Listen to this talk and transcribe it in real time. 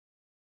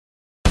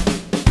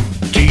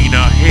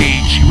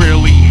she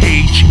really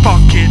hates, she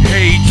fucking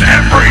hates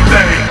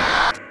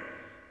everything.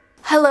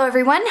 Hello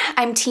everyone,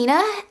 I'm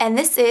Tina, and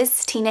this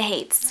is Tina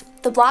Hates,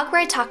 the blog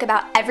where I talk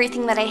about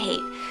everything that I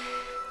hate,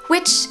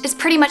 which is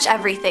pretty much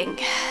everything.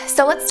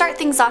 So let's start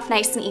things off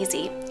nice and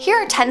easy. Here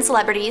are 10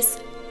 celebrities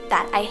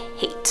that I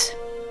hate.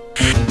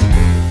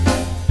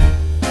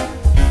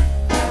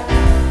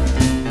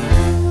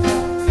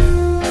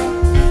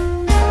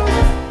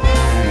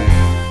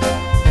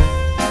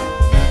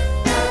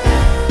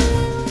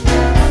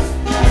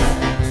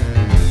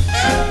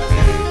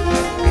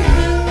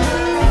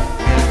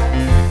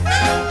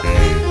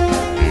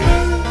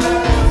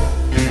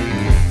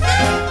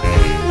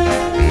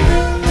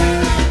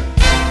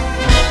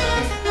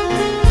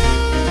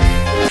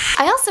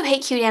 I also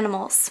hate cute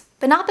animals,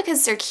 but not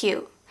because they're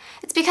cute.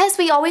 It's because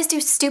we always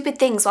do stupid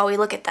things while we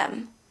look at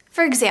them.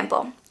 For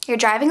example, you're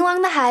driving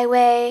along the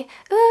highway,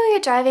 you're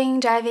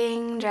driving,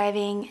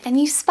 and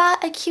you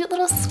spot a cute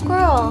little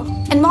squirrel.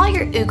 And while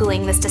you're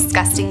oogling this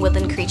disgusting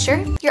woodland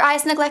creature, your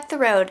eyes neglect the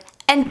road,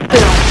 and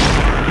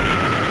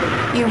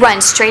boom! You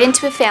run straight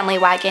into a family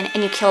wagon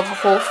and you kill the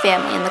whole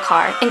family in the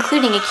car,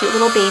 including a cute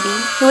little baby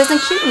who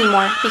isn't cute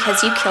anymore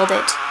because you killed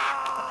it.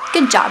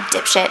 Good job,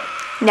 dipshit.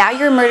 Now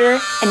you're a murderer,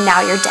 and now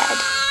you're dead.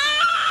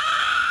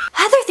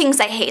 Other things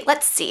I hate,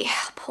 let's see.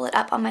 I'll pull it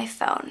up on my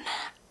phone.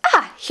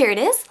 Here it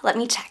is. Let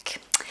me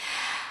check.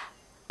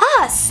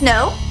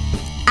 Snow,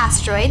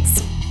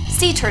 asteroids,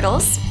 sea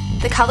turtles,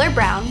 the color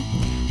brown,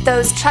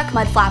 those truck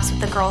mud flaps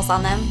with the girls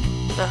on them,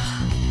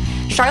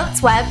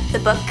 Charlotte's Web, the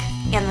book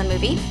and the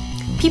movie,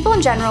 people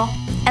in general,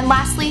 and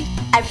lastly,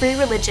 every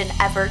religion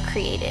ever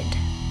created.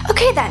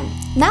 Okay then,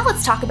 now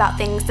let's talk about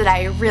things that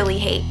I really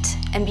hate.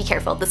 And be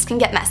careful, this can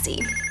get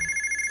messy.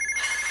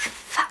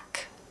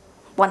 Fuck.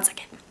 1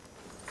 second.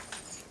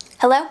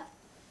 Hello?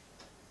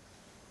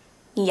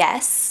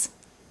 Yes?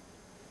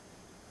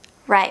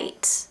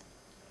 Right.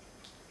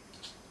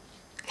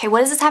 Okay,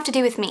 what does this have to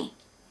do with me?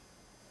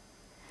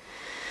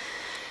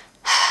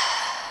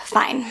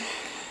 Fine.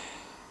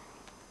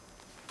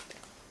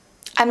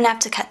 I'm gonna have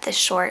to cut this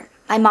short.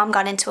 My mom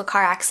got into a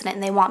car accident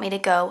and they want me to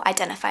go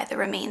identify the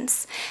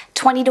remains.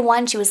 20 to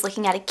 1, she was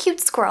looking at a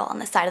cute squirrel on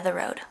the side of the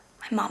road.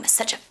 My mom is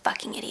such a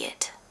fucking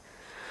idiot.